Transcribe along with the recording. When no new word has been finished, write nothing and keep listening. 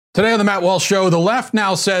Today on the Matt Walsh Show, the left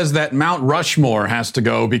now says that Mount Rushmore has to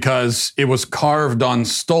go because it was carved on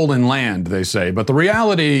stolen land, they say. But the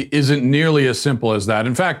reality isn't nearly as simple as that.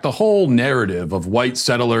 In fact, the whole narrative of white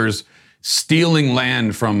settlers stealing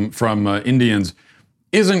land from Indians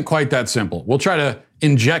isn't quite that simple. We'll try to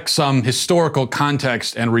inject some historical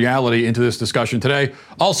context and reality into this discussion today.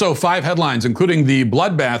 Also, 5 headlines, including the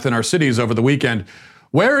bloodbath in our cities over the weekend.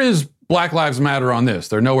 Where is Black Lives Matter on this?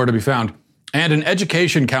 They're nowhere to be found. And an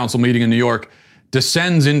education council meeting in New York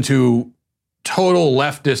descends into total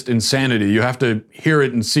leftist insanity. You have to hear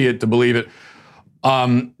it and see it to believe it.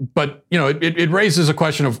 But, you know, it raises a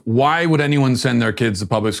question of why would anyone send their kids to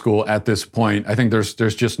public school at this point? I think there's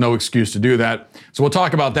just no excuse to do that. So we'll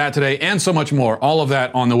talk about that today and so much more. All of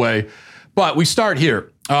that on the way. But we start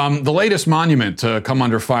here. The latest monument to come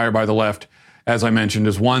under fire by the left, as I mentioned,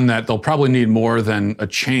 is one that they'll probably need more than a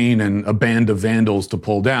chain and a band of vandals to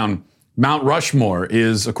pull down. Mount Rushmore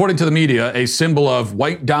is, according to the media, a symbol of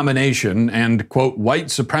white domination and, quote,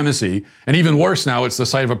 white supremacy. And even worse now, it's the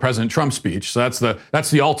site of a President Trump speech. So that's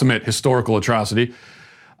the ultimate historical atrocity.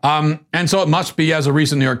 And so it must be, as a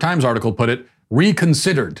recent New York Times article put it,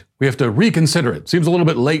 reconsidered. We have to reconsider it. Seems a little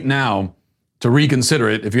bit late now to reconsider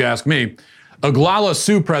it, if you ask me. Oglala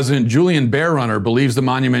Sioux President Julian Bear Runner believes the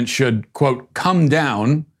monument should, quote, come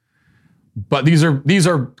down. But these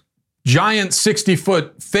are giant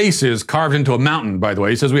 60-foot faces carved into a mountain, by the way.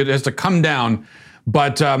 He says it has to come down,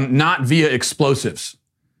 but not via explosives.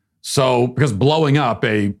 So, because blowing up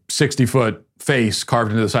a 60-foot face carved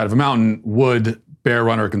into the side of a mountain would, Bear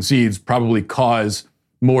Runner concedes, probably cause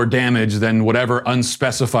more damage than whatever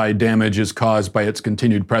unspecified damage is caused by its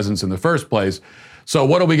continued presence in the first place. So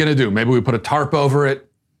what are we going to do? Maybe we put a tarp over it.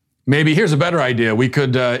 Maybe, here's a better idea. We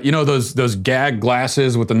could, those gag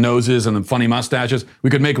glasses with the noses and the funny mustaches,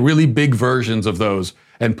 we could make really big versions of those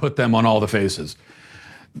and put them on all the faces.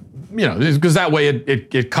 You know, because that way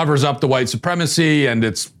it covers up the white supremacy and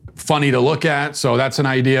it's funny to look at. So that's an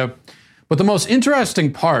idea. But the most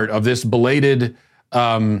interesting part of this belated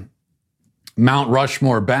Mount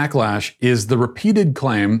Rushmore backlash is the repeated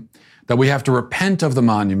claim that we have to repent of the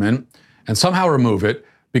monument and somehow remove it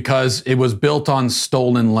because it was built on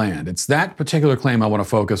stolen land. It's that particular claim I want to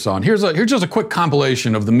focus on. Here's just a quick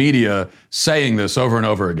compilation of the media saying this over and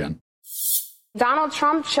over again. Donald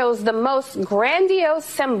Trump chose the most grandiose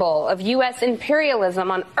symbol of U.S. imperialism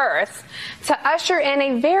on Earth to usher in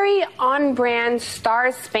a very on-brand,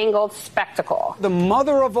 star-spangled spectacle. The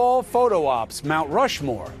mother of all photo ops, Mount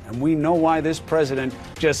Rushmore. And we know why this president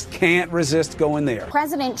just can't resist going there.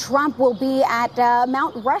 President Trump will be at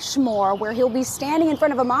Mount Rushmore, where he'll be standing in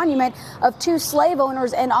front of a monument of 2 slave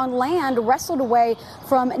owners and on land wrestled away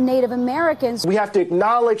from Native Americans. We have to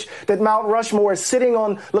acknowledge that Mount Rushmore is sitting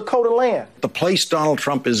on Lakota land. The place Donald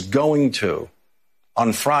Trump is going to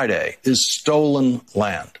on Friday is stolen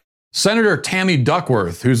land. Senator Tammy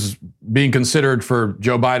Duckworth, who's being considered for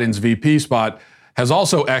Joe Biden's VP spot, has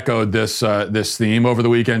also echoed this theme. Over the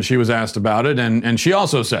weekend, she was asked about it, and she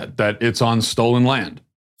also said that it's on stolen land.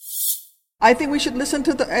 I think we should listen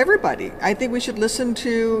to everybody. I think we should listen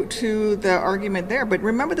to the argument there. But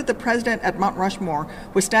remember that the president at Mount Rushmore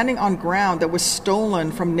was standing on ground that was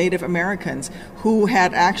stolen from Native Americans who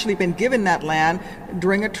had actually been given that land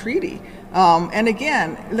during a treaty. And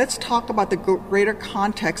again, let's talk about the greater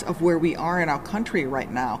context of where we are in our country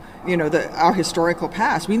right now. You know, our historical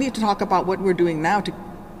past. We need to talk about what we're doing now to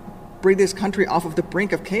bring this country off of the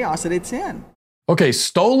brink of chaos that it's in. Okay,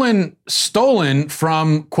 stolen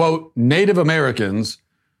from, quote, Native Americans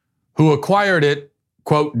who acquired it,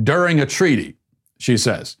 quote, during a treaty, she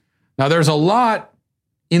says. Now, there's a lot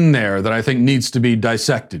in there that I think needs to be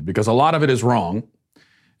dissected because a lot of it is wrong.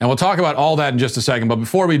 And we'll talk about all that in just a second. But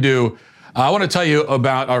before we do, I want to tell you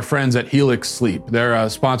about our friends at Helix Sleep. They're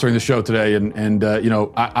sponsoring the show today. And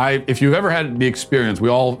if you've ever had the experience, we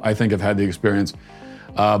all, I think, have had the experience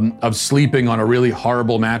of sleeping on a really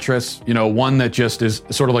horrible mattress, you know, one that just is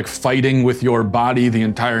sort of like fighting with your body the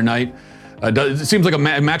entire night. It seems like a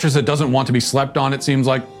mattress that doesn't want to be slept on, it seems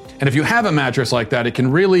like. And if you have a mattress like that, it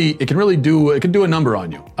can do a number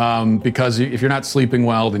on you. Because if you're not sleeping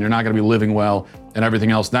well, then you're not going to be living well and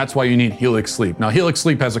everything else. That's why you need Helix Sleep. Now, Helix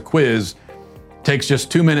Sleep has a quiz, takes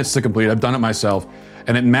just 2 minutes to complete. I've done it myself.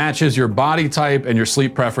 And it matches your body type and your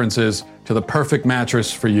sleep preferences to the perfect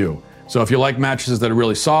mattress for you. So if you like mattresses that are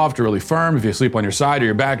really soft or really firm, if you sleep on your side or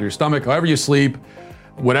your back or your stomach, however you sleep,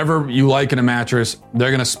 whatever you like in a mattress, they're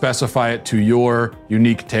going to specify it to your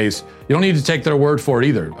unique taste. You don't need to take their word for it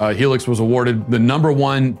either. Helix was awarded the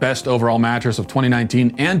 #1 best overall mattress of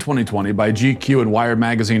 2019 and 2020 by GQ and Wired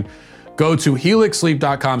magazine. Go to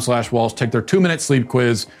helixsleep.com/Walsh, take their 2-minute sleep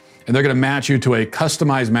quiz, and they're going to match you to a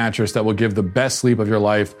customized mattress that will give the best sleep of your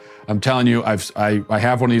life. I'm telling you, I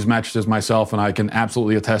have one of these mattresses myself, and I can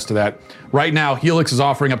absolutely attest to that. Right now, Helix is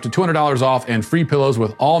offering up to $200 off and free pillows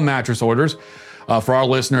with all mattress orders for our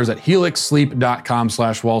listeners at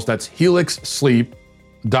helixsleep.com/Walsh. That's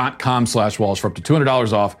helixsleep.com/Walsh for up to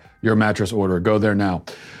 $200 off your mattress order. Go there now.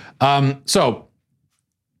 So,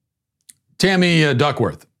 Tammy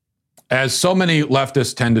Duckworth, as so many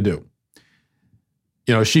leftists tend to do,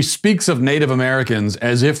 you know, she speaks of Native Americans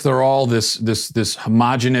as if they're all this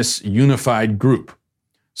homogenous, unified group.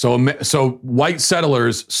 So white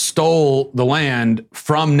settlers stole the land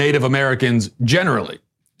from Native Americans generally,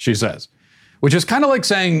 she says, which is kind of like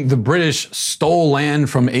saying the British stole land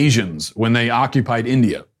from Asians when they occupied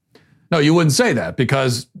India. No, you wouldn't say that,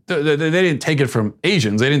 because they didn't take it from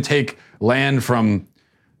Asians. They didn't take land from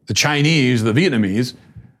the Chinese, the Vietnamese.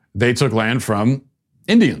 They took land from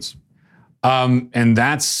Indians. And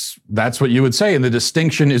that's what you would say, and the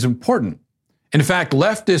distinction is important. In fact,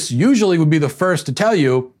 leftists usually would be the first to tell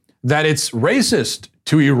you that it's racist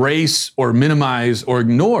to erase or minimize or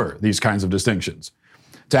ignore these kinds of distinctions,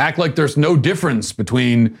 to act like there's no difference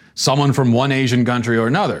between someone from one Asian country or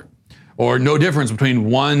another, or no difference between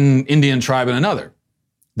one Indian tribe and another.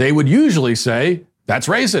 They would usually say, that's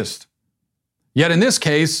racist. Yet in this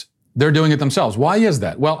case, they're doing it themselves. Why is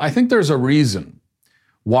that? Well, I think there's a reason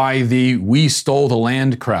why the "we stole the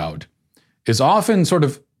land" crowd is often sort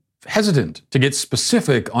of hesitant to get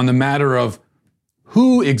specific on the matter of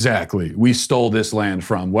who exactly we stole this land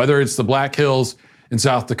from, whether it's the Black Hills in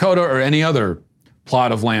South Dakota or any other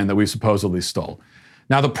plot of land that we supposedly stole.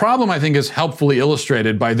 Now, the problem, I think, is helpfully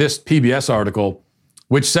illustrated by this PBS article,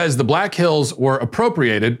 which says the Black Hills were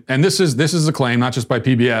appropriated, and this is a claim not just by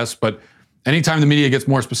PBS, but anytime the media gets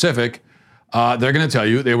more specific, they're going to tell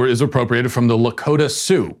you is appropriated from the Lakota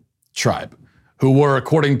Sioux tribe, who were,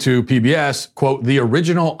 according to PBS, quote, the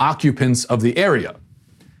original occupants of the area.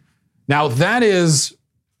 Now, that is,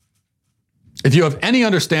 if you have any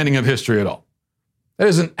understanding of history at all, that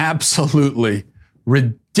is an absolutely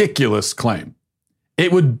ridiculous claim.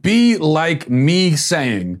 It would be like me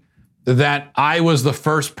saying that I was the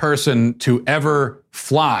first person to ever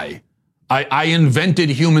fly. I invented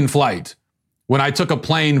human flight when I took a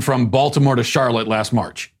plane from Baltimore to Charlotte last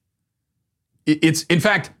March. In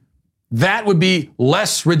fact, that would be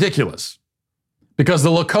less ridiculous, because the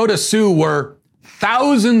Lakota Sioux were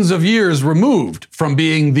thousands of years removed from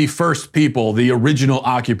being the first people, the original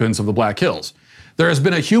occupants of the Black Hills. There has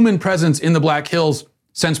been a human presence in the Black Hills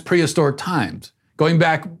since prehistoric times, going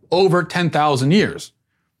back over 10,000 years.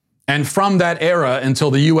 And from that era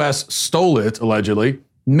until the U.S. stole it, allegedly,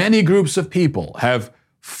 many groups of people have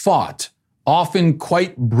fought, often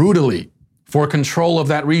quite brutally, for control of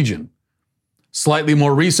that region. Slightly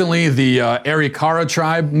more recently, the Arikara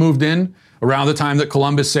tribe moved in around the time that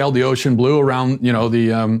Columbus sailed the ocean blue, around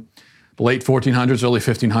the late 1400s, early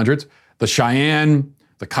 1500s. The Cheyenne,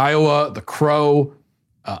 the Kiowa, the Crow,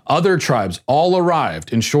 other tribes all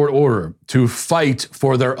arrived in short order to fight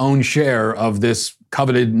for their own share of this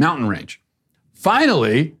coveted mountain range.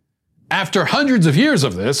 Finally, after hundreds of years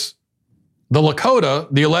of this, the Lakota,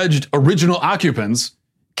 the alleged original occupants,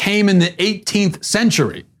 came in the 18th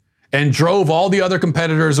century and drove all the other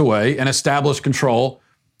competitors away and established control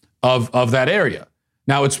of that area.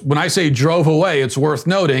 Now, when I say drove away, it's worth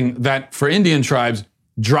noting that for Indian tribes,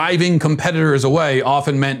 driving competitors away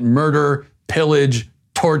often meant murder, pillage,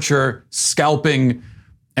 torture, scalping,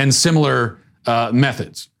 and similar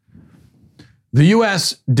methods. The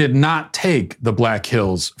U.S. did not take the Black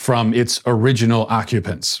Hills from its original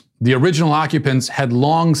occupants. The original occupants had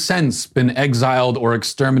long since been exiled or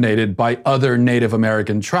exterminated by other Native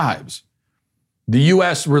American tribes. The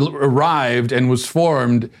U.S. arrived and was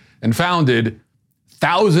formed and founded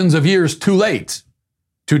thousands of years too late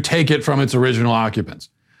to take it from its original occupants.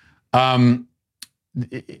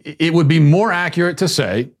 It would be more accurate to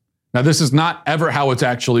say, now this is not ever how it's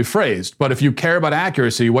actually phrased, but if you care about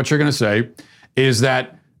accuracy, what you're going to say is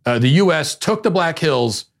that the U.S. took the Black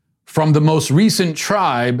Hills from the most recent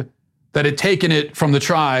tribe that had taken it from the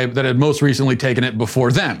tribe that had most recently taken it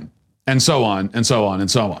before them, and so on, and so on, and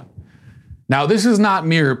so on. Now, this is not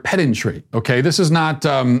mere pedantry, okay? This is not,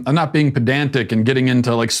 I'm not being pedantic and getting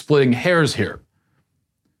into like splitting hairs here.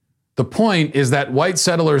 The point is that white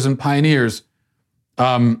settlers and pioneers,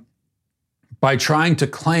 by trying to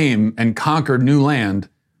claim and conquer new land,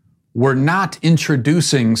 were not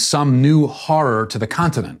introducing some new horror to the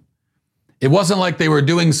continent. It wasn't like they were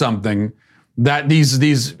doing something that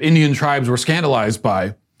these Indian tribes were scandalized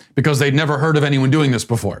by because they'd never heard of anyone doing this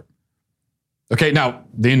before. Okay, now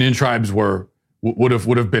the Indian tribes would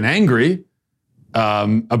have been angry,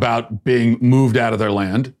 about being moved out of their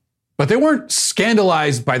land, but they weren't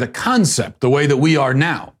scandalized by the concept the way that we are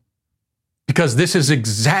now, because this is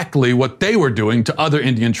exactly what they were doing to other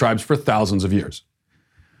Indian tribes for thousands of years.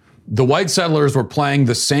 The white settlers were playing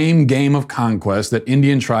the same game of conquest that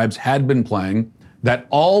Indian tribes had been playing, that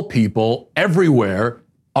all people everywhere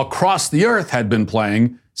across the earth had been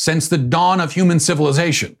playing since the dawn of human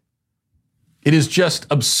civilization. It is just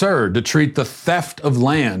absurd to treat the theft of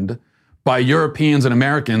land by Europeans and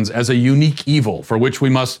Americans as a unique evil for which we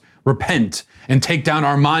must repent and take down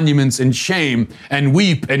our monuments in shame and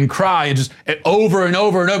weep and cry and just over and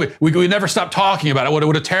over and over. We never stop talking about it.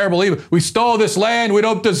 What a terrible evil. We stole this land. We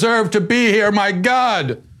don't deserve to be here. My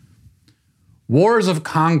God. Wars of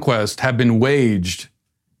conquest had been waged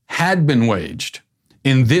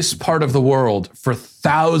in this part of the world for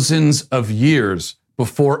thousands of years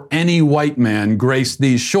before any white man graced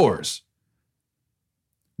these shores.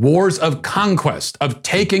 Wars of conquest, of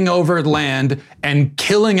taking over land and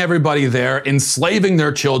killing everybody there, enslaving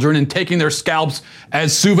their children and taking their scalps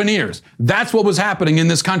as souvenirs. That's what was happening in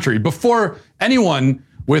this country before anyone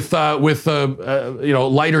with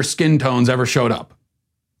lighter skin tones ever showed up.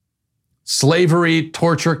 Slavery,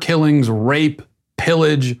 torture, killings, rape,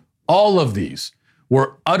 pillage, all of these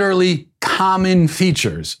were utterly common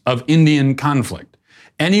features of Indian conflict.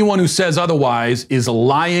 Anyone who says otherwise is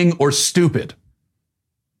lying or stupid.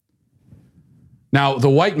 Now, the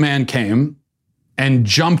white man came and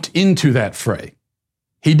jumped into that fray.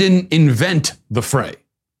 He didn't invent the fray.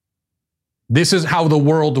 This is how the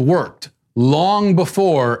world worked long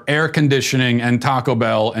before air conditioning and Taco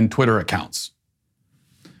Bell and Twitter accounts.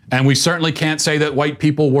 And we certainly can't say that white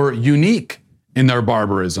people were unique in their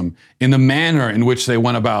barbarism, in the manner in which they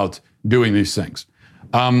went about doing these things.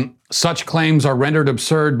 Such claims are rendered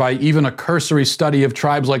absurd by even a cursory study of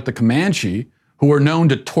tribes like the Comanche, who were known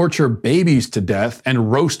to torture babies to death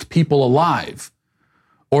and roast people alive.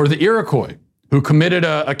 Or the Iroquois, who committed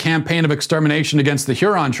a campaign of extermination against the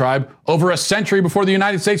Huron tribe over a century before the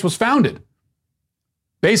United States was founded.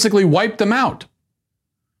 Basically wiped them out.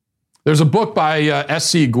 There's a book by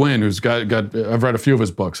S.C. Gwynn, who's got I've read a few of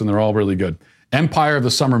his books, and they're all really good. Empire of the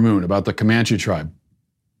Summer Moon, about the Comanche tribe.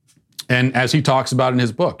 And as he talks about in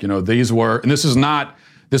his book, these were, and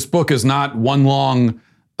this book is not one long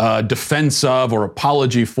defense of or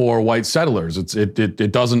apology for white settlers.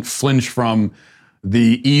 It doesn't flinch from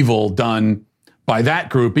the evil done by that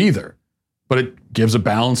group either, but it gives a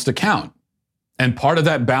balanced account. And part of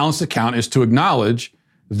that balanced account is to acknowledge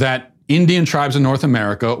that Indian tribes in North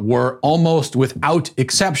America were almost without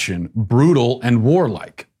exception brutal and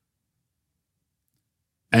warlike.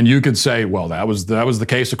 And you could say, well, that was the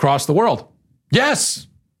case across the world. Yes,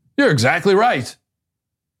 you're exactly right.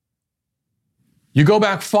 You go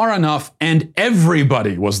back far enough and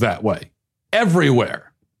everybody was that way,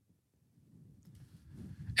 everywhere.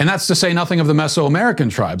 And that's to say nothing of the Mesoamerican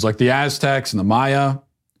tribes like the Aztecs and the Maya,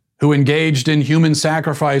 who engaged in human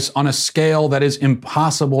sacrifice on a scale that is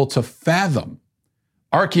impossible to fathom.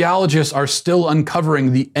 Archaeologists are still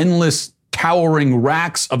uncovering the endless towering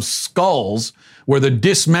racks of skulls where the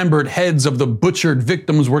dismembered heads of the butchered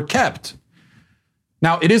victims were kept.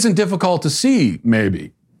 Now, it isn't difficult to see,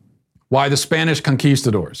 maybe, why the Spanish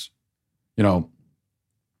conquistadors,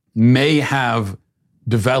 may have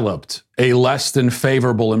developed a less than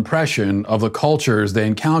favorable impression of the cultures they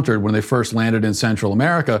encountered when they first landed in Central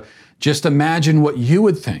America. Just imagine what you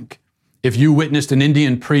would think if you witnessed an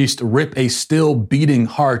Indian priest rip a still beating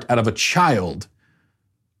heart out of a child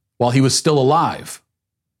while he was still alive.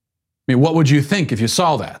 I mean, what would you think if you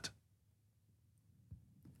saw that?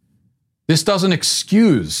 This doesn't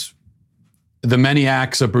excuse the many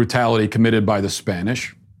acts of brutality committed by the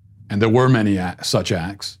Spanish, and there were many such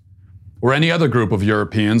acts, or any other group of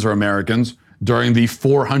Europeans or Americans during the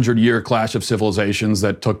 400-year clash of civilizations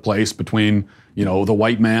that took place between, the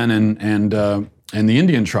white man and the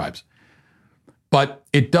Indian tribes. But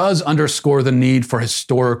it does underscore the need for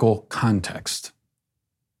historical context.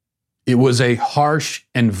 It was a harsh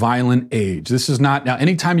and violent age. This is not, now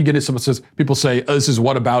anytime you get into someone says, people say, oh, this is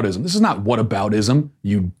whataboutism. This is not whataboutism,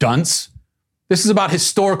 you dunce. This is about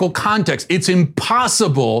historical context. It's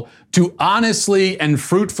impossible to honestly and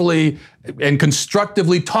fruitfully and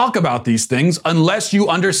constructively talk about these things unless you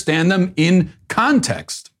understand them in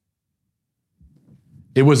context.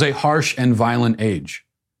 It was a harsh and violent age,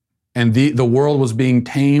 and the world was being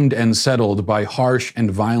tamed and settled by harsh and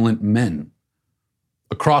violent men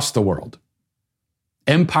across the world.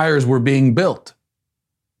 Empires were being built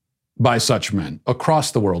by such men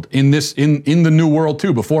across the world, in the New World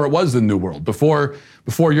too, before it was the New World, before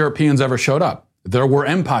Europeans ever showed up. There were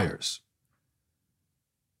empires.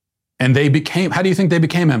 And they became, how do you think they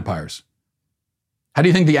became empires? How do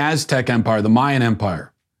you think the Aztec Empire, the Mayan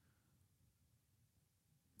Empire?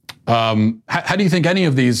 How do you think any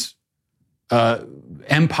of these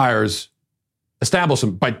empires establish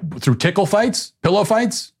them? Through tickle fights, pillow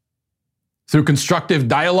fights, through constructive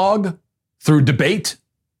dialogue, through debate?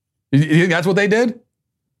 You think that's what they did?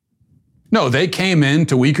 No, they came in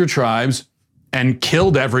to weaker tribes and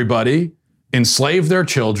killed everybody, enslaved their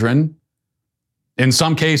children, in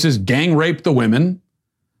some cases gang raped the women.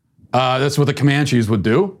 That's what the Comanches would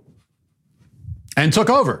do, and took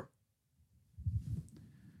over.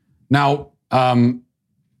 Now,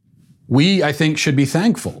 we, I think, should be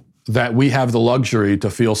thankful that we have the luxury to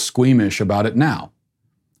feel squeamish about it now,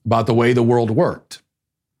 about the way the world worked,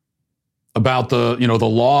 about the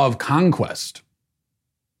law of conquest.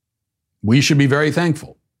 We should be very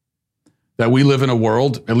thankful that we live in a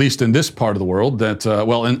world, at least in this part of the world, that,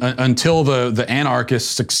 until the anarchists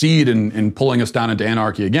succeed in pulling us down into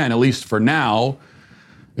anarchy again, at least for now,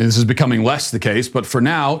 and this is becoming less the case, but for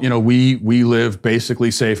now, we live basically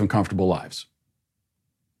safe and comfortable lives.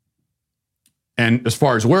 And as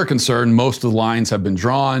far as we're concerned, most of the lines have been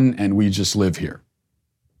drawn, and we just live here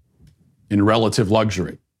in relative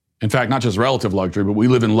luxury. In fact, not just relative luxury, but we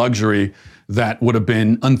live in luxury that would have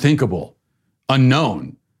been unthinkable,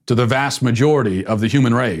 unknown to the vast majority of the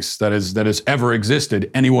human race that has ever existed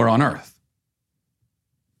anywhere on Earth.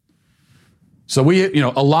 So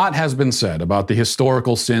a lot has been said about the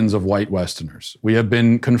historical sins of white Westerners. We have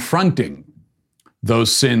been confronting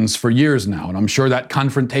those sins for years now, and I'm sure that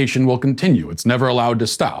confrontation will continue. It's never allowed to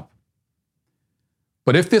stop.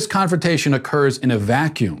 But if this confrontation occurs in a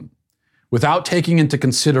vacuum, without taking into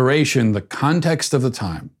consideration the context of the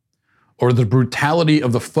time or the brutality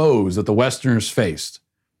of the foes that the Westerners faced,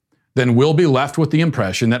 then we'll be left with the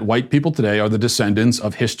impression that white people today are the descendants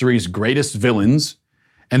of history's greatest villains,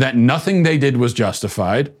 and that nothing they did was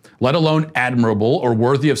justified, let alone admirable or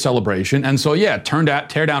worthy of celebration. And so,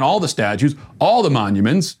 tear down all the statues, all the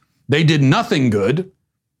monuments. They did nothing good.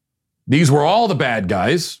 These were all the bad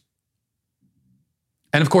guys.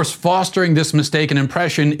 And of course, fostering this mistaken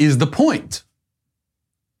impression is the point.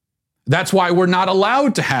 That's why we're not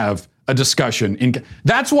allowed to have a discussion.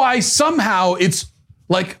 That's why somehow it's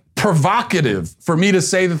like provocative for me to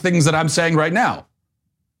say the things that I'm saying right now.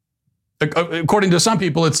 According to some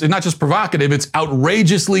people, it's not just provocative, it's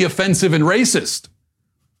outrageously offensive and racist.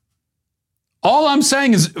 All I'm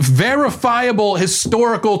saying is verifiable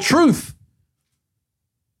historical truth.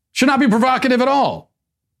 Should not be provocative at all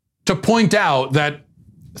to point out that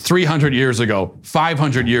 300 years ago,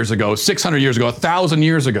 500 years ago, 600 years ago, 1,000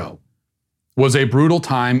 years ago was a brutal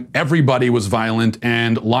time. Everybody was violent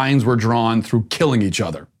and lines were drawn through killing each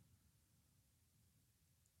other.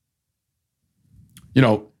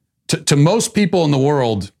 To most people in the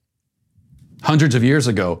world, hundreds of years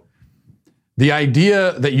ago, the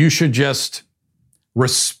idea that you should just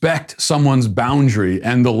respect someone's boundary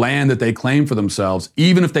and the land that they claim for themselves,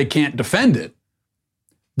 even if they can't defend it,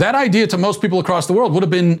 that idea to most people across the world would have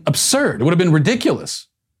been absurd. It would have been ridiculous.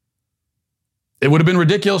 It would have been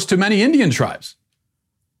ridiculous to many Indian tribes.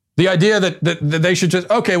 The idea that they should just,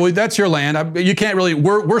 okay, well, that's your land. You can't really,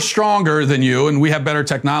 we're stronger than you and we have better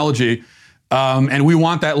technology. And we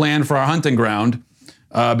want that land for our hunting ground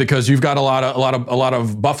because you've got a lot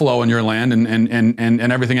of buffalo in your land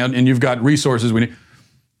and everything else, and you've got resources we need.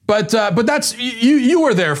 But that's you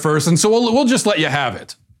were there first, and so we'll just let you have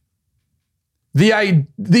it. The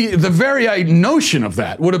very notion of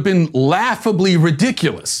that would have been laughably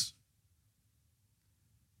ridiculous,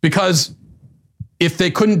 because if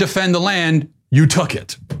they couldn't defend the land, you took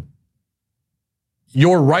it.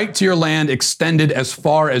 Your right to your land extended as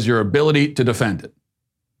far as your ability to defend it.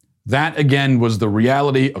 That, again, was the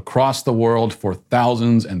reality across the world for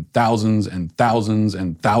thousands and thousands and thousands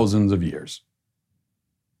and thousands of years.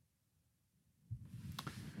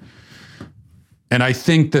 And I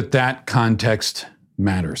think that context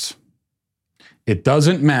matters. It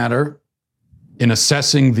doesn't matter in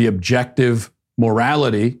assessing the objective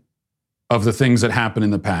morality of the things that happened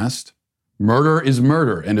in the past. Murder is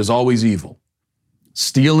murder and is always evil.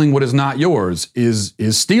 Stealing what is not yours is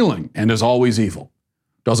stealing and is always evil.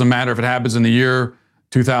 Doesn't matter if it happens in the year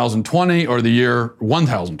 2020 or the year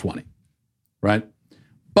 1020, right?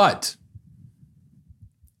 But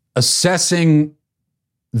assessing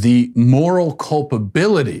the moral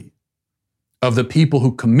culpability of the people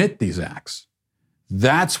who commit these acts,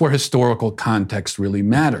 that's where historical context really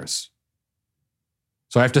matters.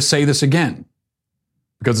 So I have to say this again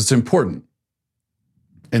because it's important.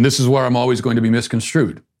 And this is where I'm always going to be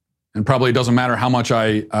misconstrued. And probably it doesn't matter how much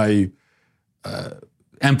I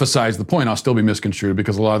emphasize the point, I'll still be misconstrued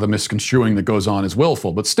because a lot of the misconstruing that goes on is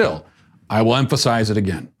willful. But still, I will emphasize it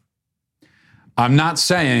again. I'm not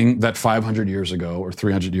saying that 500 years ago or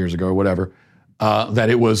 300 years ago or whatever, that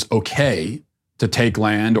it was okay to take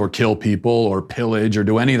land or kill people or pillage or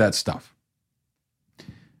do any of that stuff.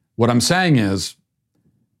 What I'm saying is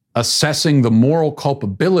assessing the moral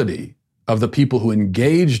culpability of the people who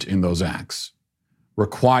engaged in those acts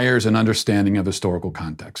requires an understanding of historical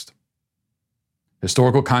context.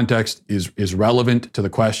 Historical context is relevant to the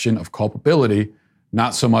question of culpability,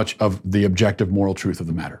 not so much of the objective moral truth of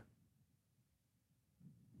the matter.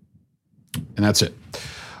 And that's it.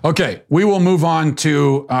 Okay, we will move on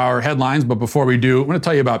to our headlines, but before we do, I want to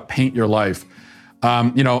tell you about Paint Your Life.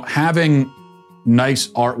 Having nice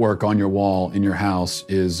artwork on your wall in your house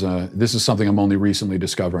this is something I'm only recently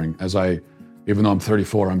discovering even though I'm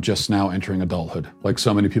 34, I'm just now entering adulthood, like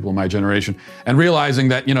so many people in my generation, and realizing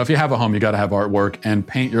that, if you have a home, you got to have artwork, and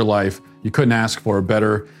Paint Your Life, you couldn't ask for a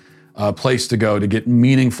better place to go to get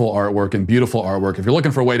meaningful artwork and beautiful artwork. If you're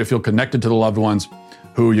looking for a way to feel connected to the loved ones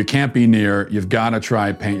who you can't be near, you've got to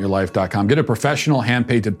try paintyourlife.com. Get a professional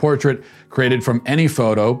hand-painted portrait created from any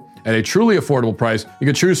photo at a truly affordable price. You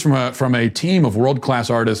can choose from a team of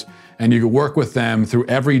world-class artists, and you can work with them through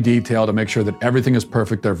every detail to make sure that everything is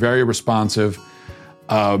perfect. They're very responsive.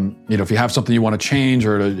 If you have something you want to change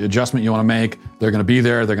or an adjustment you want to make, they're going to be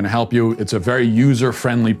there. They're going to help you. It's a very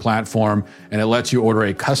user-friendly platform, and it lets you order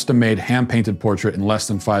a custom-made hand-painted portrait in less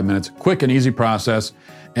than 5 minutes. Quick and easy process.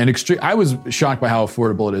 And I was shocked by how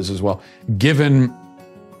affordable it is as well, given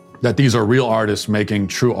that these are real artists making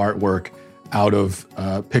true artwork out of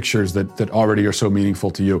pictures that already are so meaningful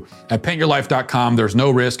to you. At paintyourlife.com, there's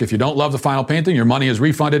no risk. If you don't love the final painting, your money is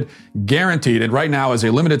refunded, guaranteed. And right now, as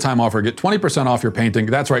a limited time offer, get 20% off your painting.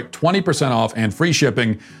 That's right, 20% off and free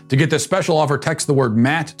shipping. To get this special offer, text the word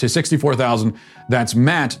MATT to 64,000. That's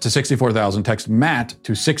MATT to 64,000. Text MATT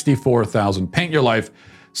to 64,000. Paint Your Life.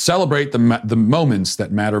 Celebrate the moments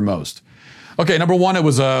that matter most. Okay, number one, it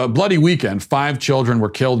was a bloody weekend. 5 children were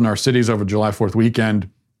killed in our cities over July 4th weekend.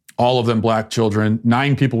 All of them black children.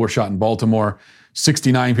 9 people were shot in Baltimore.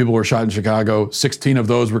 69 people were shot in Chicago. 16 of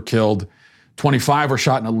those were killed. 25 were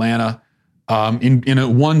shot in Atlanta in a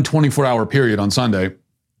 24-hour period on Sunday,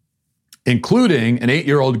 including an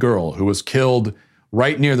 8-year-old girl who was killed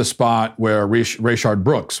right near the spot where Rayshard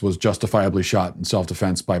Brooks was justifiably shot in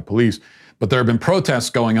self-defense by police. But there have been protests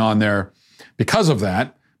going on there because of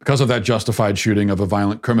that justified shooting of a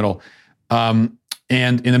violent criminal. And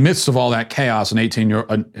in the midst of all that chaos, an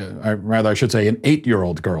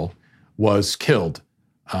 8-year-old girl was killed,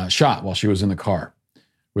 shot while she was in the car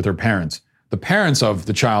with her parents. The parents of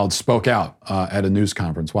the child spoke out at a news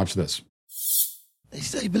conference. Watch this. They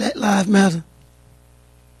say Black Lives Matter.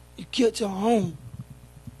 You killed your own.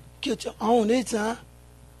 Killed your own this time.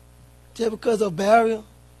 Just because of a barrier.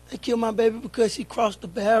 They killed my baby because she crossed the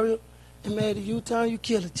barrier and made a U-turn. You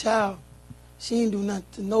killed a child. She ain't do nothing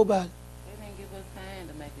to nobody.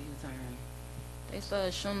 They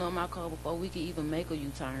started shooting on my car before we could even make a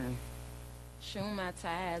U-turn. Shooting my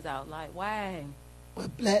tires out, like, why?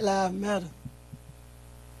 But Black Lives Matter.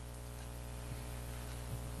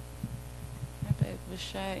 My baby was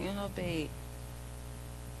shot in her bed.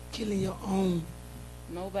 Killing your own.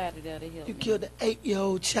 Nobody there to help You me. killed an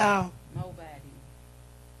 8-year-old child. Nobody.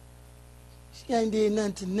 She ain't did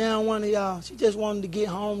nothing to now one of y'all. She just wanted to get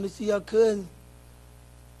home to see her cousin.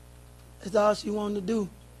 That's all she wanted to do.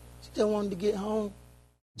 She just wanted to get home.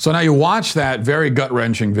 So now you watch that very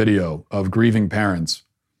gut-wrenching video of grieving parents,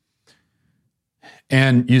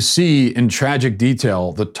 and you see in tragic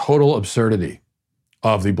detail the total absurdity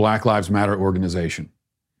of the Black Lives Matter organization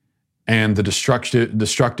and the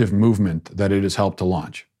destructive movement that it has helped to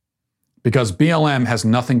launch. Because BLM has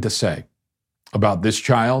nothing to say about this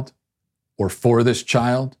child or for this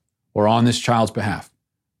child or on this child's behalf.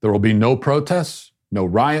 There will be no protests, no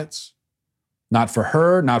riots, not for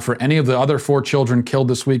her, not for any of the other 4 children killed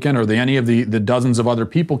this weekend or any of the dozens of other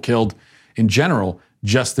people killed in general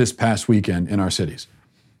just this past weekend in our cities.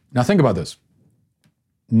 Now think about this.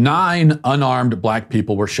 9 unarmed black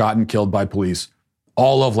people were shot and killed by police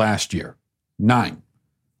all of last year. 9.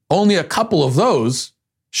 Only a couple of those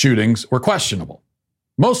shootings were questionable.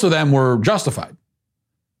 Most of them were justified.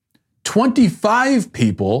 25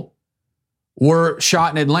 people were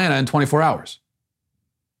shot in Atlanta in 24 hours.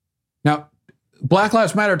 Now, Black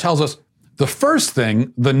Lives Matter tells us the first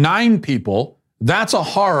thing, the 9 people, that's a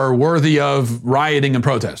horror worthy of rioting and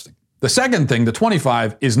protesting. The second thing, the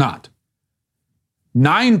 25, is not.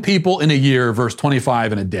 9 people in a year versus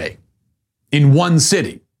 25 in a day. In one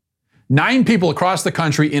city. 9 people across the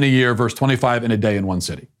country in a year versus 25 in a day in one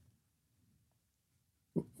city.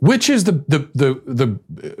 Which is the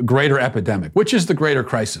greater epidemic? Which is the greater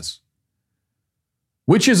crisis?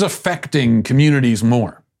 Which is affecting communities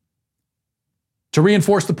more? To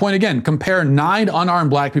reinforce the point again, compare 9 unarmed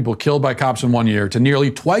black people killed by cops in 1 year to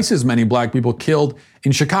nearly twice as many black people killed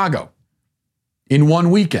in Chicago in 1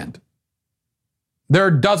 weekend. There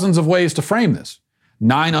are dozens of ways to frame this.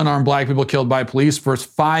 9 unarmed black people killed by police versus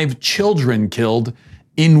 5 children killed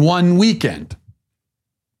in 1 weekend.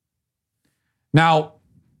 Now,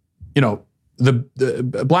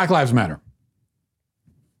 the Black Lives Matter.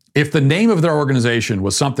 If the name of their organization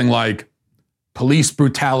was something like Police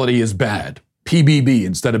Brutality is Bad, PBB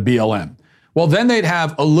instead of BLM, well, then they'd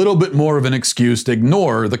have a little bit more of an excuse to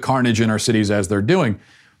ignore the carnage in our cities as they're doing.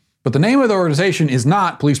 But the name of the organization is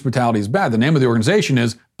not Police Brutality is Bad. The name of the organization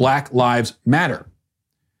is Black Lives Matter.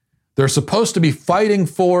 They're supposed to be fighting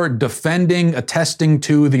for, defending, attesting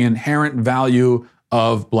to the inherent value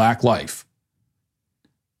of black life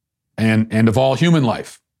and of all human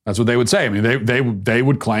life. That's what they would say. I mean, they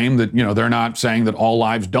would claim that, they're not saying that all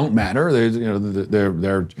lives don't matter.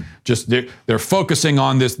 They're focusing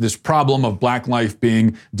on this problem of black life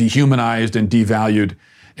being dehumanized and devalued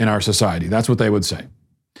in our society. That's what they would say.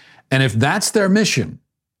 And if that's their mission,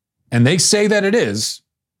 and they say that it is,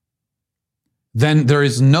 then there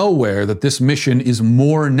is nowhere that this mission is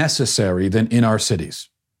more necessary than in our cities,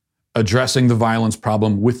 addressing the violence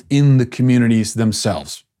problem within the communities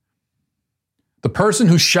themselves. The person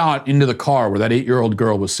who shot into the car where that 8-year-old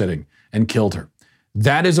girl was sitting and killed her,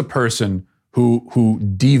 that is a person who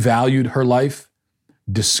devalued her life,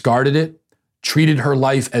 discarded it, treated her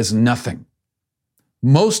life as nothing.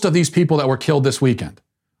 Most of these people that were killed this weekend,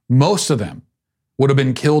 most of them would have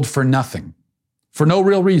been killed for nothing, for no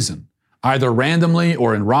real reason, either randomly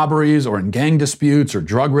or in robberies or in gang disputes or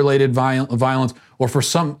drug-related violence or for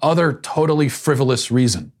some other totally frivolous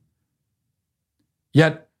reason.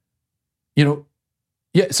 Yet,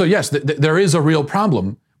 so yes, there is a real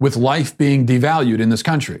problem with life being devalued in this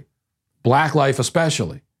country, black life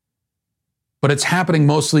especially. But it's happening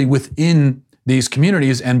mostly within these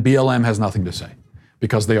communities, and BLM has nothing to say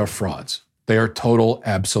because they are frauds. They are total,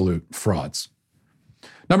 absolute frauds.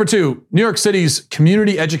 Number 2, New York City's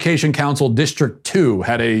Community Education Council District 2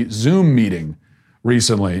 had a Zoom meeting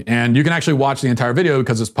recently, and you can actually watch the entire video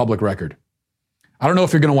because it's public record. I don't know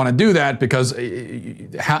if you're going to want to do that because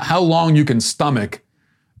how long you can stomach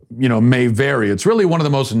may vary. It's really one of the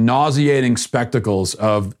most nauseating spectacles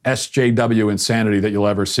of SJW insanity that you'll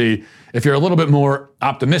ever see. If you're a little bit more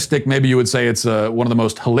optimistic, maybe you would say it's one of the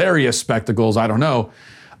most hilarious spectacles. I don't know.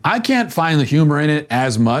 I can't find the humor in it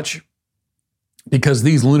as much because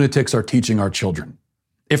these lunatics are teaching our children.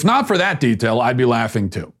 If not for that detail, I'd be laughing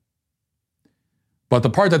too. But the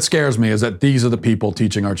part that scares me is that these are the people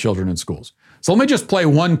teaching our children in schools. So let me just play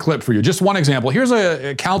one clip for you, just one example. Here's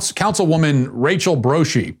a Councilwoman Rachel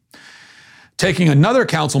Broshi taking another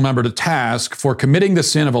council member to task for committing the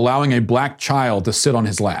sin of allowing a black child to sit on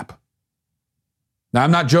his lap. Now,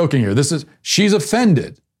 I'm not joking here. She's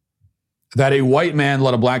offended that a white man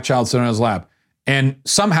let a black child sit on his lap, and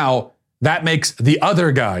somehow that makes the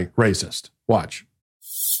other guy racist. Watch.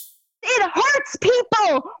 It hurts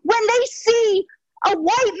people when they see a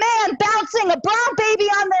white man bouncing a brown baby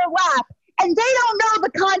on their lap and they don't know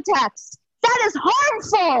the context. That is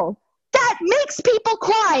harmful. That makes people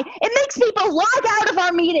cry. It makes people log out of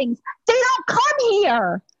our meetings. They don't come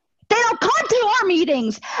here. They don't come to our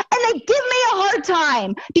meetings. And they give me a hard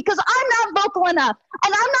time because I'm not vocal enough.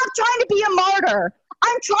 And I'm not trying to be a martyr.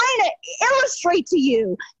 I'm trying to illustrate to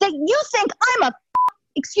you that you think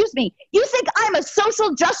you think I'm a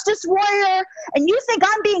social justice warrior and you think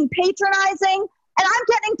I'm being patronizing and I'm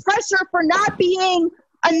getting pressure for not being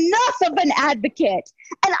enough of an advocate.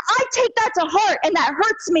 And I take that to heart and that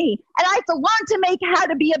hurts me. And I have to learn to make how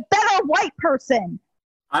to be a better white person.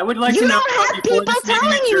 I would like to know. You don't have people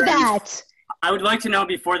telling you that. I would like to know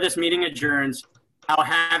before this meeting adjourns how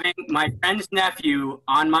having my friend's nephew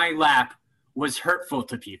on my lap was hurtful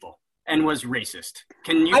to people and was racist.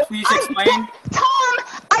 Can you please explain? Tom,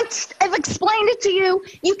 I've explained it to you.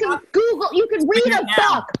 You can Google, you can read a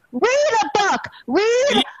book.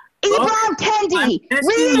 Read Ibram Kendi.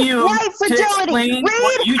 Read white fragility.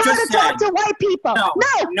 Read how to talk to white people. No,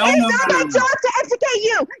 it's not my job to educate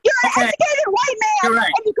you. You're an educated white man,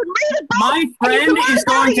 right. and you can read a book. My friend is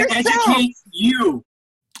going to educate you.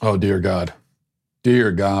 Oh, dear God.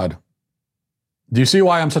 Dear God. Do you see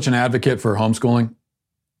why I'm such an advocate for homeschooling?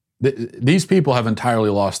 These people have entirely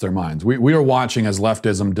lost their minds. We are watching as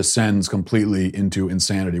leftism descends completely into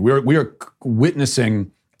insanity. We are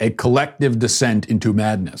witnessing a collective descent into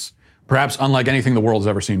madness, perhaps unlike anything the world has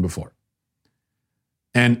ever seen before.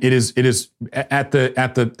 And it is at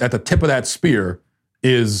the tip of that spear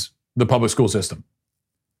is the public school system.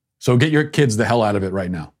 So get your kids the hell out of it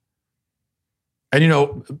right now. And, you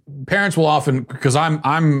know, parents will often, because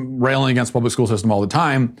I'm railing against public school system all the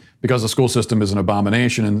time because the school system is an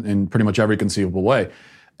abomination in pretty much every conceivable way.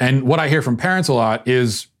 And what I hear from parents a lot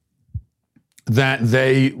is that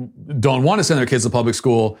they don't want to send their kids to public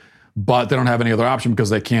school, but they don't have any other option because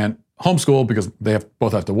they can't homeschool because they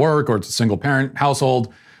both have to work, or it's a single parent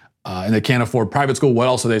household, and they can't afford private school. What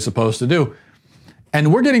else are they supposed to do?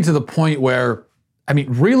 And we're getting to the point where, I mean,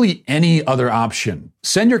 really any other option.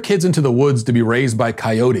 Send your kids into the woods to be raised by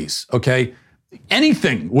coyotes, okay?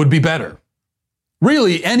 Anything would be better.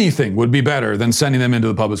 Really, anything would be better than sending them into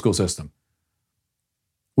the public school system.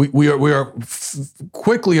 We are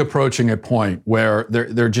quickly approaching a point where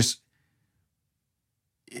they're just,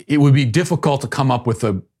 it would be difficult to come up with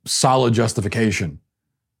a solid justification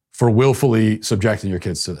for willfully subjecting your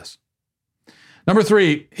kids to this. Number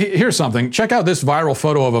 3, here's something. Check out this viral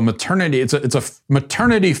photo of a maternity. It's a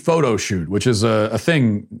maternity photo shoot, which is a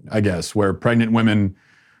thing, I guess, where pregnant women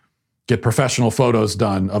get professional photos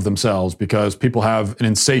done of themselves because people have an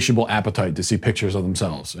insatiable appetite to see pictures of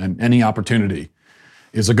themselves, and any opportunity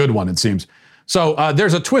is a good one, it seems. So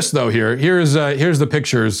there's a twist, though, here. Here's the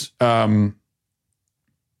pictures. And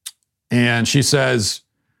she says,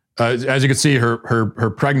 as you can see, her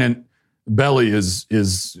pregnant belly is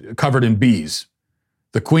covered in bees.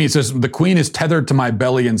 The queen says, "The queen is tethered to my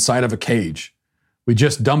belly inside of a cage. We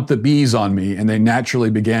just dumped the bees on me and they naturally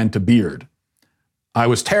began to beard. I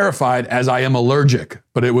was terrified as I am allergic,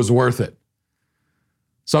 but it was worth it."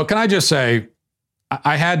 So can I just say,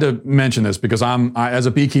 I had to mention this because as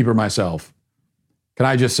a beekeeper myself, can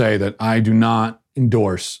I just say that I do not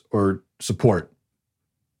endorse or support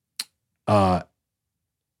the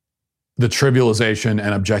trivialization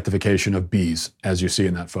and objectification of bees, as you see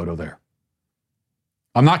in that photo there.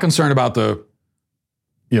 I'm not concerned about the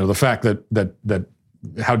fact that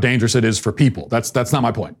how dangerous it is for people. That's not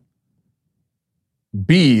my point.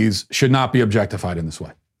 Bees should not be objectified in this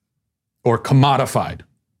way, or commodified,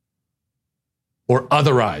 or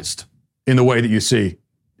otherized in the way that you see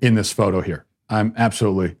in this photo here. I'm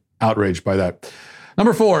absolutely outraged by that.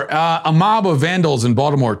 Number 4, a mob of vandals in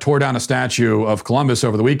Baltimore tore down a statue of Columbus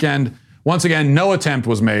over the weekend. Once again, no attempt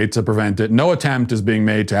was made to prevent it. No attempt is being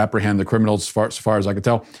made to apprehend the criminals, as far as I could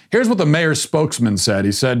tell. Here's what the mayor's spokesman said.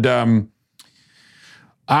 He said,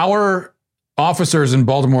 our officers in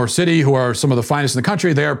Baltimore City, who are some of the finest in the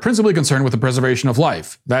country, they are principally concerned with the preservation of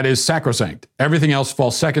life. That is sacrosanct. Everything else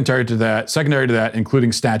falls secondary to that,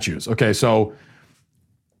 including statues. Okay, so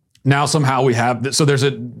now somehow we have,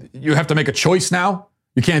 you have to make a choice now.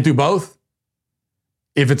 You can't do both.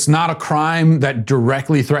 If it's not a crime that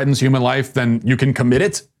directly threatens human life, then you can commit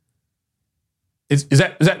it. Is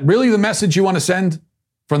that really the message you want to send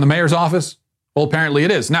from the mayor's office? Well, apparently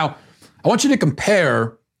it is. Now, I want you to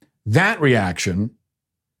compare that reaction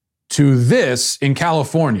to this in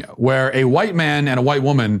California, where a white man and a white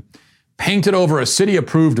woman painted over a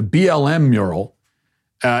city-approved BLM mural.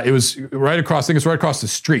 It was right across the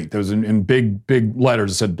street. There was in big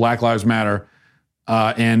letters. It said Black Lives Matter.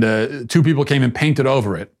 And 2 people came and painted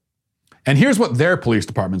over it. And here's what their police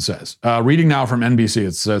department says. Reading now from NBC,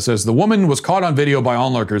 it says, the woman was caught on video by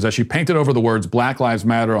onlookers as she painted over the words Black Lives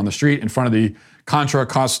Matter on the street in front of the Contra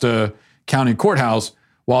Costa County Courthouse,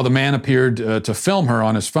 while the man appeared to film her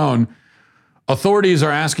on his phone. Authorities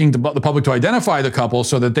are asking the public to identify the couple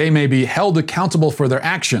so that they may be held accountable for their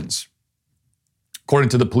actions, according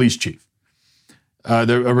to the police chief.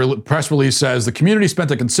 The press release says the community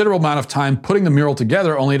spent a considerable amount of time putting the mural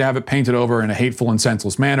together only to have it painted over in a hateful and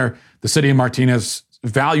senseless manner. The city of Martinez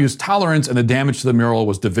values tolerance, and the damage to the mural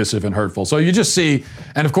was divisive and hurtful. So you just see,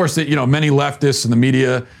 and of course, many leftists in the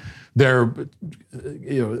media, they're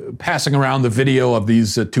passing around the video of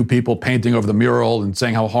these 2 people painting over the mural and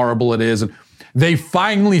saying how horrible it is. And they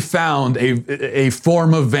finally found a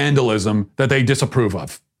form of vandalism that they disapprove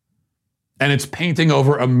of. And it's painting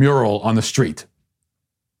over a mural on the street.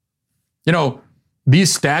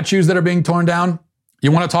 These statues that are being torn down,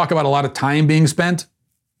 you want to talk about a lot of time being spent?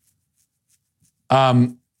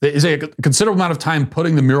 There's a considerable amount of time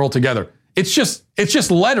putting the mural together. It's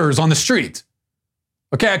just letters on the street.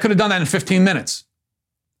 Okay, I could have done that in 15 minutes.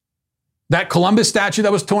 That Columbus statue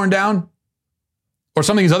that was torn down, or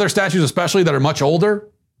some of these other statues especially that are much older,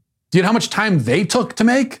 do you know how much time they took to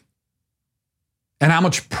make? And how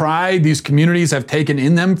much pride these communities have taken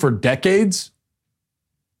in them for decades?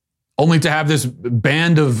 Only to have this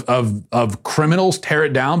band of criminals tear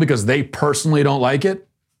it down because they personally don't like it?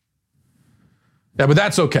 Yeah, but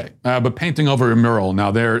that's okay. But painting over a mural,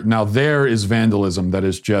 now there is vandalism that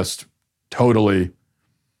is just totally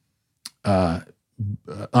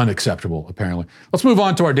unacceptable, apparently. Let's move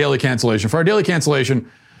on to our daily cancellation. For our daily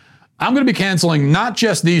cancellation, I'm going to be canceling not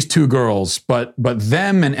just these two girls, but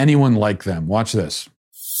them and anyone like them. Watch this.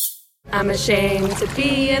 I'm ashamed to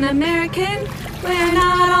be an American where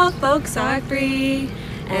not all folks are free.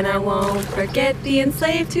 And I won't forget the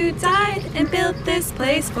enslaved who died and built this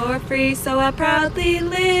place for free. So I proudly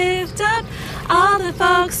lift up all the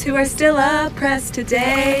folks who are still oppressed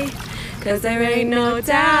today. 'Cause there ain't no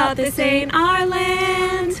doubt this ain't our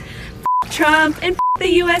land. F Trump and the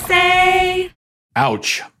USA.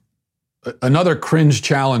 Ouch. Another cringe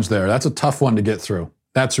challenge there. That's a tough one to get through.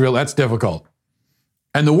 That's difficult.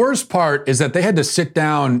 And the worst part is that they had to sit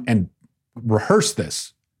down and rehearse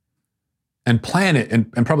this and plan it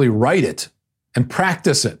and probably write it and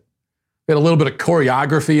practice it. They had a little bit of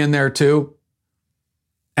choreography in there too.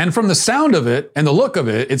 And from the sound of it and the look of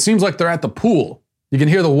it, it seems like they're at the pool. You can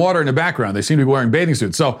hear the water in the background. They seem to be wearing bathing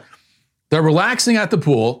suits. So they're relaxing at the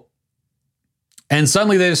pool, and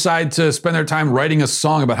suddenly they decide to spend their time writing a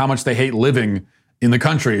song about how much they hate living in the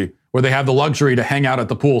country where they have the luxury to hang out at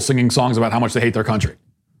the pool singing songs about how much they hate their country.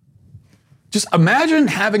 Just imagine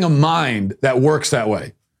having a mind that works that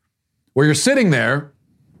way, where you're sitting there,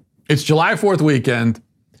 it's July 4th weekend,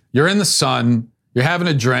 you're in the sun, you're having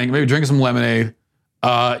a drink, maybe drinking some lemonade,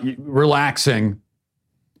 relaxing,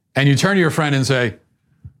 and you turn to your friend and say,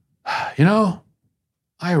 you know,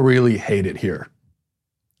 I really hate it here.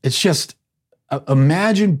 It's just,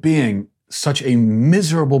 imagine being such a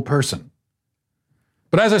miserable person.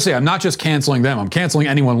 But as I say, I'm not just canceling them, I'm canceling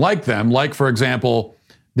anyone like them, like, for example,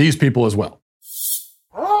 these people as well.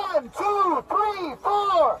 1, 2, 3,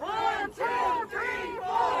 4. 1, 2, 3,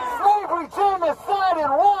 4. Slavery, genocide,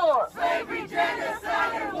 and war. Slavery,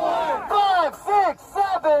 genocide, and war. 5, 6,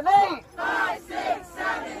 7, 8. 5, 6,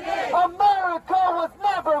 7, 8. America was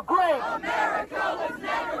never great. America was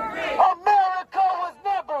never great. America was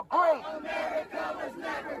never great. America was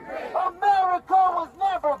never great. America was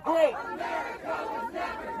never great. America was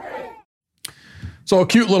never great. So a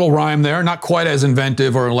cute little rhyme there, not quite as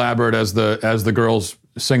inventive or elaborate as the girls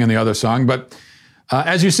singing the other song, but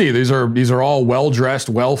as you see, these are all well-dressed,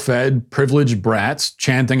 well-fed, privileged brats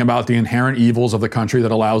chanting about the inherent evils of the country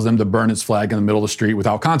that allows them to burn its flag in the middle of the street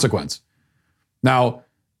without consequence. Now,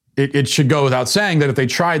 it should go without saying that if they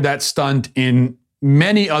tried that stunt in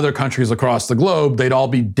many other countries across the globe, they'd all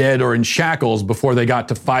be dead or in shackles before they got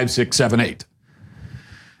to 5, 6, 7, 8.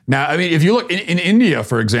 Now, I mean, if you look in India,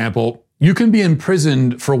 for example, you can be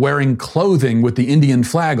imprisoned for wearing clothing with the Indian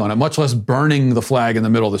flag on it, much less burning the flag in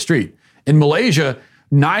the middle of the street. In Malaysia,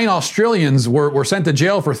 9 Australians were sent to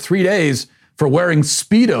jail for 3 days for wearing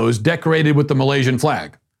Speedos decorated with the Malaysian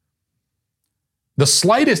flag. The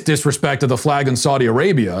slightest disrespect of the flag in Saudi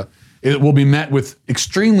Arabia, it will be met with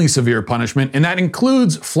extremely severe punishment, and that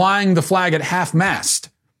includes flying the flag at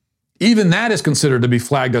half-mast. Even that is considered to be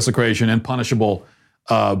flag desecration and punishable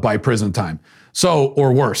by prison time. So,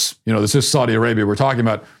 or worse, this is Saudi Arabia we're talking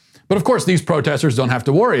about. But of course, these protesters don't have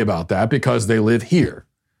to worry about that because they live here,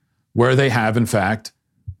 where they have, in fact,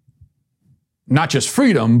 not just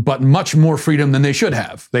freedom, but much more freedom than they should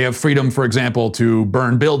have. They have freedom, for example, to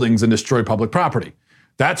burn buildings and destroy public property.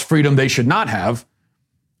 That's freedom they should not have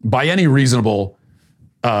by any reasonable,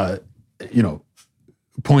 point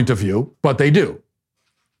of view, but they do.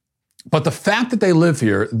 But the fact that they live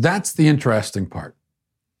here, that's the interesting part.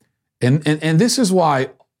 And this is why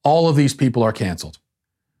all of these people are canceled.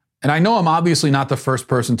 And I know I'm obviously not the first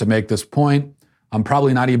person to make this point. I'm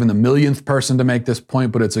probably not even the millionth person to make this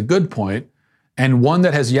point, but it's a good point and one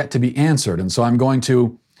that has yet to be answered. And so I'm going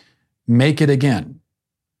to make it again.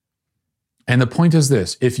 And the point is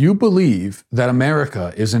this: if you believe that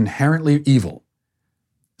America is inherently evil,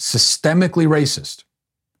 systemically racist,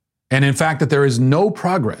 and in fact that there is no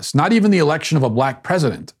progress, not even the election of a black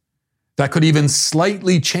president, that could even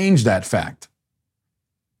slightly change that fact.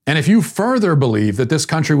 And if you further believe that this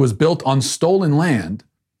country was built on stolen land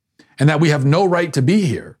and that we have no right to be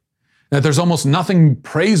here, that there's almost nothing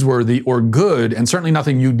praiseworthy or good, and certainly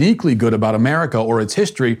nothing uniquely good about America or its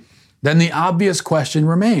history, then the obvious question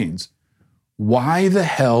remains: why the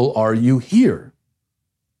hell are you here?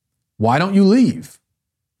 Why don't you leave?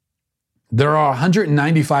 There are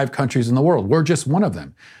 195 countries in the world. We're just one of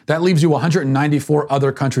them. That leaves you 194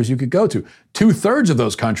 other countries you could go to. 2/3 of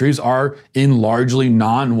those countries are in largely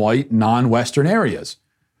non-white, non-Western areas.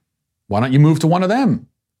 Why don't you move to one of them?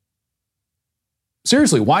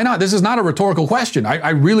 Seriously, why not? This is not a rhetorical question.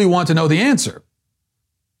 I really want to know the answer.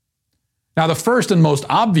 Now, the first and most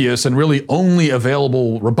obvious and really only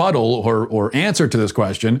available rebuttal or answer to this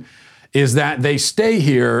question is that they stay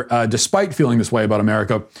here despite feeling this way about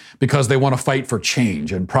America because they want to fight for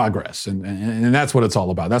change and progress. And that's what it's all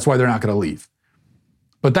about. That's why they're not going to leave.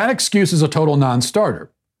 But that excuse is a total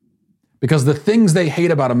non-starter because the things they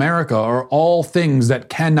hate about America are all things that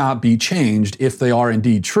cannot be changed if they are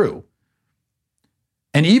indeed true.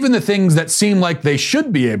 And even the things that seem like they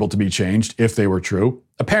should be able to be changed if they were true,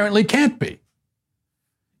 apparently can't be.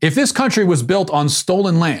 If this country was built on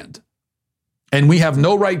stolen land and we have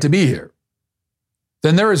no right to be here,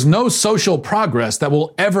 then there is no social progress that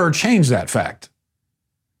will ever change that fact.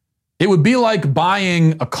 It would be like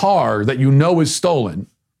buying a car that you know is stolen,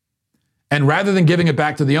 and rather than giving it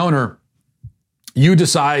back to the owner, you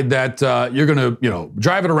decide that you're going to,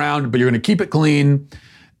 drive it around, but you're going to keep it clean,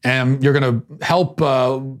 and you're going to help,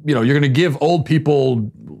 you're going to give old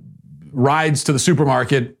people rides to the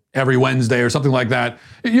supermarket every Wednesday or something like that.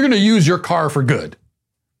 You're going to use your car for good.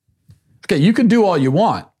 Okay, you can do all you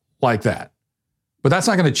want like that, but that's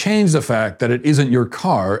not going to change the fact that it isn't your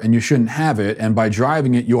car and you shouldn't have it, and by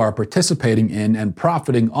driving it, you are participating in and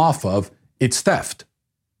profiting off of its theft.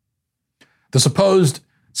 The supposed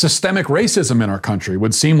systemic racism in our country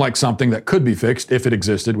would seem like something that could be fixed if it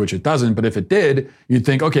existed, which it doesn't, but if it did, you'd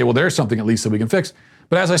think, okay, well, there's something at least that we can fix.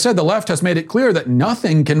 But as I said, the left has made it clear that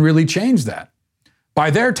nothing can really change that.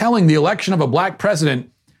 By their telling, the election of a black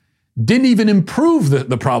president didn't even improve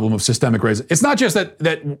the problem of systemic racism. It's not just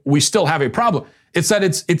that we still have a problem. It's that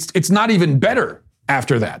it's not even better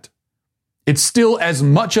after that. It's still as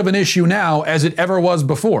much of an issue now as it ever was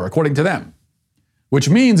before, according to them, which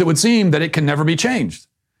means it would seem that it can never be changed.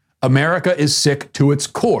 America is sick to its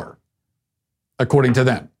core, according to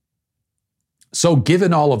them. So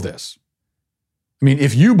given all of this, I mean,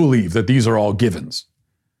 if you believe that these are all givens,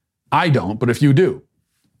 I don't, but if you do,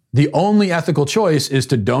 the only ethical choice is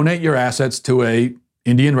to donate your assets to a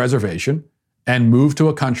Indian reservation and move to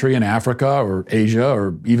a country in Africa or Asia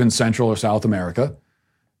or even Central or South America.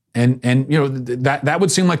 And that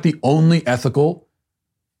would seem like the only ethical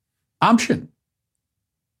option.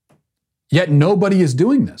 Yet nobody is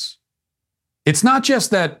doing this. It's not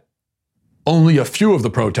just that only a few of the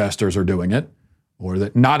protesters are doing it or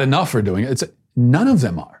that not enough are doing it. It's none of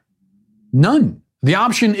them are. None. The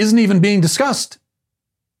option isn't even being discussed.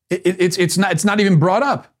 It's not even brought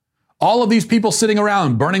up. All of these people sitting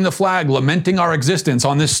around, burning the flag, lamenting our existence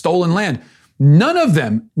on this stolen land, none of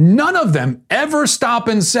them ever stop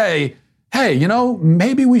and say, hey,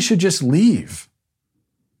 maybe we should just leave.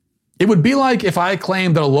 It would be like if I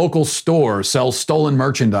claimed that a local store sells stolen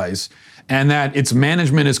merchandise and that its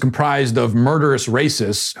management is comprised of murderous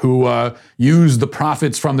racists who use the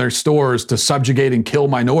profits from their stores to subjugate and kill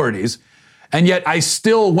minorities, and yet I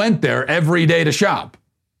still went there every day to shop,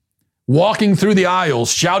 walking through the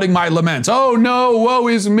aisles, shouting my laments. Oh no, woe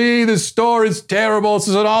is me, this store is terrible, this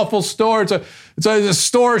is an awful store, the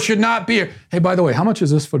store should not be here. Hey, by the way, how much is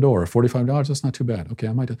this fedora? $45? That's not too bad. Okay,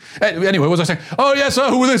 I might do. Anyway, what was I saying? Oh yes,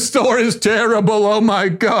 this store is terrible, oh my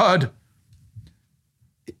God.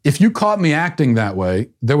 If you caught me acting that way,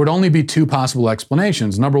 there would only be two possible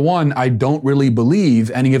explanations. Number one, I don't really believe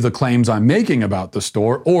any of the claims I'm making about the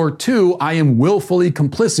store. Or two, I am willfully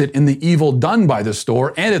complicit in the evil done by the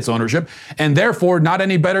store and its ownership, and therefore not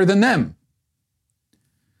any better than them.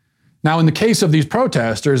 Now, in the case of these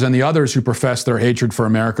protesters and the others who profess their hatred for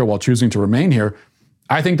America while choosing to remain here,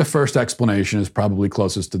 I think the first explanation is probably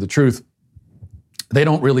closest to the truth. They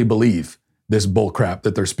don't really believe this bullcrap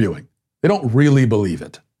that they're spewing. They don't really believe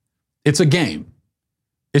it. It's a game.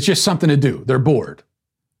 It's just something to do. They're bored.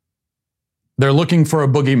 They're looking for a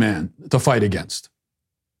boogeyman to fight against.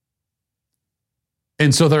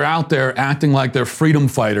 And so they're out there acting like they're freedom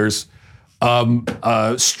fighters,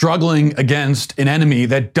 struggling against an enemy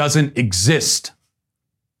that doesn't exist.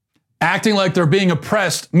 Acting like they're being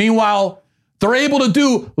oppressed. Meanwhile, they're able to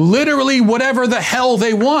do literally whatever the hell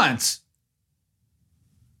they want.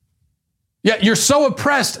 Yet you're so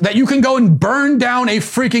oppressed that you can go and burn down a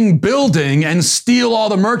freaking building and steal all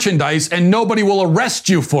the merchandise and nobody will arrest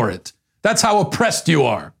you for it. That's how oppressed you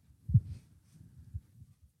are.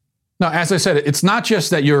 Now, as I said, it's not just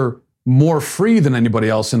that you're more free than anybody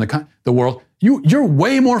else in the world. You're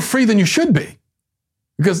way more free than you should be.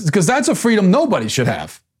 Because that's a freedom nobody should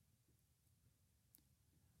have.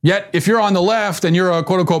 Yet, if you're on the left and you're a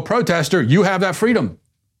quote-unquote protester, you have that freedom.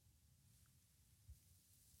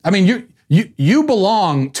 I mean, you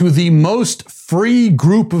belong to the most free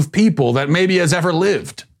group of people that maybe has ever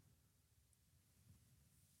lived.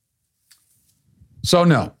 So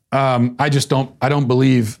no, I don't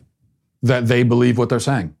believe that they believe what they're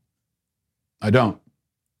saying. I don't.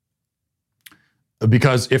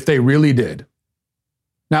 Because if they really did,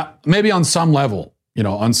 now maybe on some level,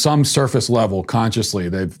 on some surface level, consciously,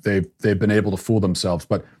 they've been able to fool themselves.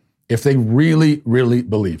 But if they really, really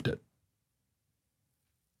believed it,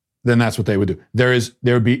 then that's what they would do. There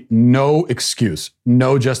would be no excuse,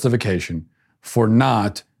 no justification for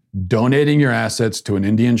not donating your assets to an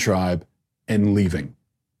Indian tribe and leaving.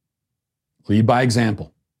 Lead by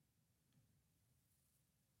example.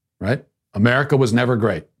 Right? America was never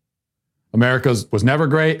great. America was never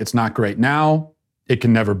great. It's not great now. It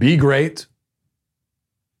can never be great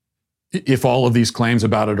if all of these claims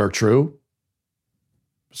about it are true.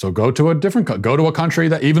 So go to a country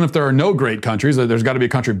that, even if there are no great countries, there's got to be a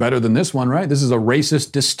country better than this one, right? This is a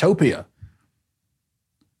racist dystopia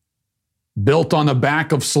built on the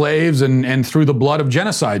back of slaves and through the blood of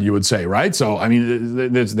genocide, you would say, right? So, I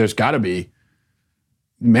mean, there's got to be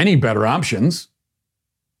many better options.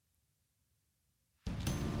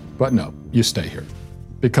 But no, you stay here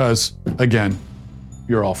because, again,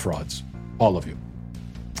 you're all frauds, all of you.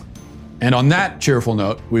 And on that cheerful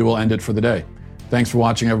note, we will end it for the day. Thanks for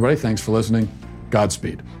watching, everybody. Thanks for listening.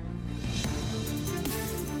 Godspeed.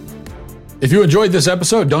 If you enjoyed this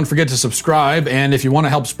episode, don't forget to subscribe. And if you want to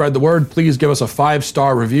help spread the word, please give us a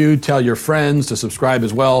 5-star review. Tell your friends to subscribe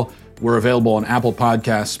as well. We're available on Apple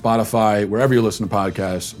Podcasts, Spotify, wherever you listen to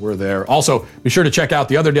podcasts, we're there. Also, be sure to check out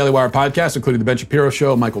the other Daily Wire podcasts, including The Ben Shapiro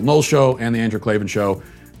Show, Michael Knowles Show, and The Andrew Klavan Show.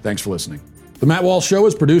 Thanks for listening. The Matt Walsh Show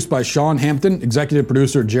is produced by Sean Hampton, executive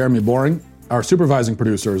producer Jeremy Boring. Our supervising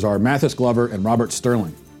producers are Mathis Glover and Robert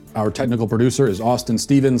Sterling. Our technical producer is Austin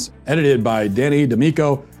Stevens, edited by Danny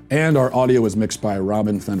D'Amico, and our audio is mixed by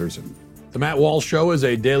Robin Fenderson. The Matt Walsh Show is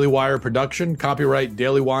a Daily Wire production, copyright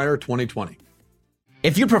Daily Wire 2020.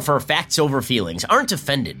 If you prefer facts over feelings, aren't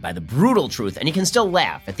offended by the brutal truth, and you can still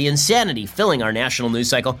laugh at the insanity filling our national news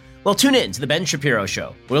cycle, well, tune in to The Ben Shapiro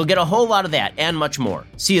Show. We'll get a whole lot of that and much more.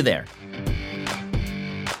 See you there.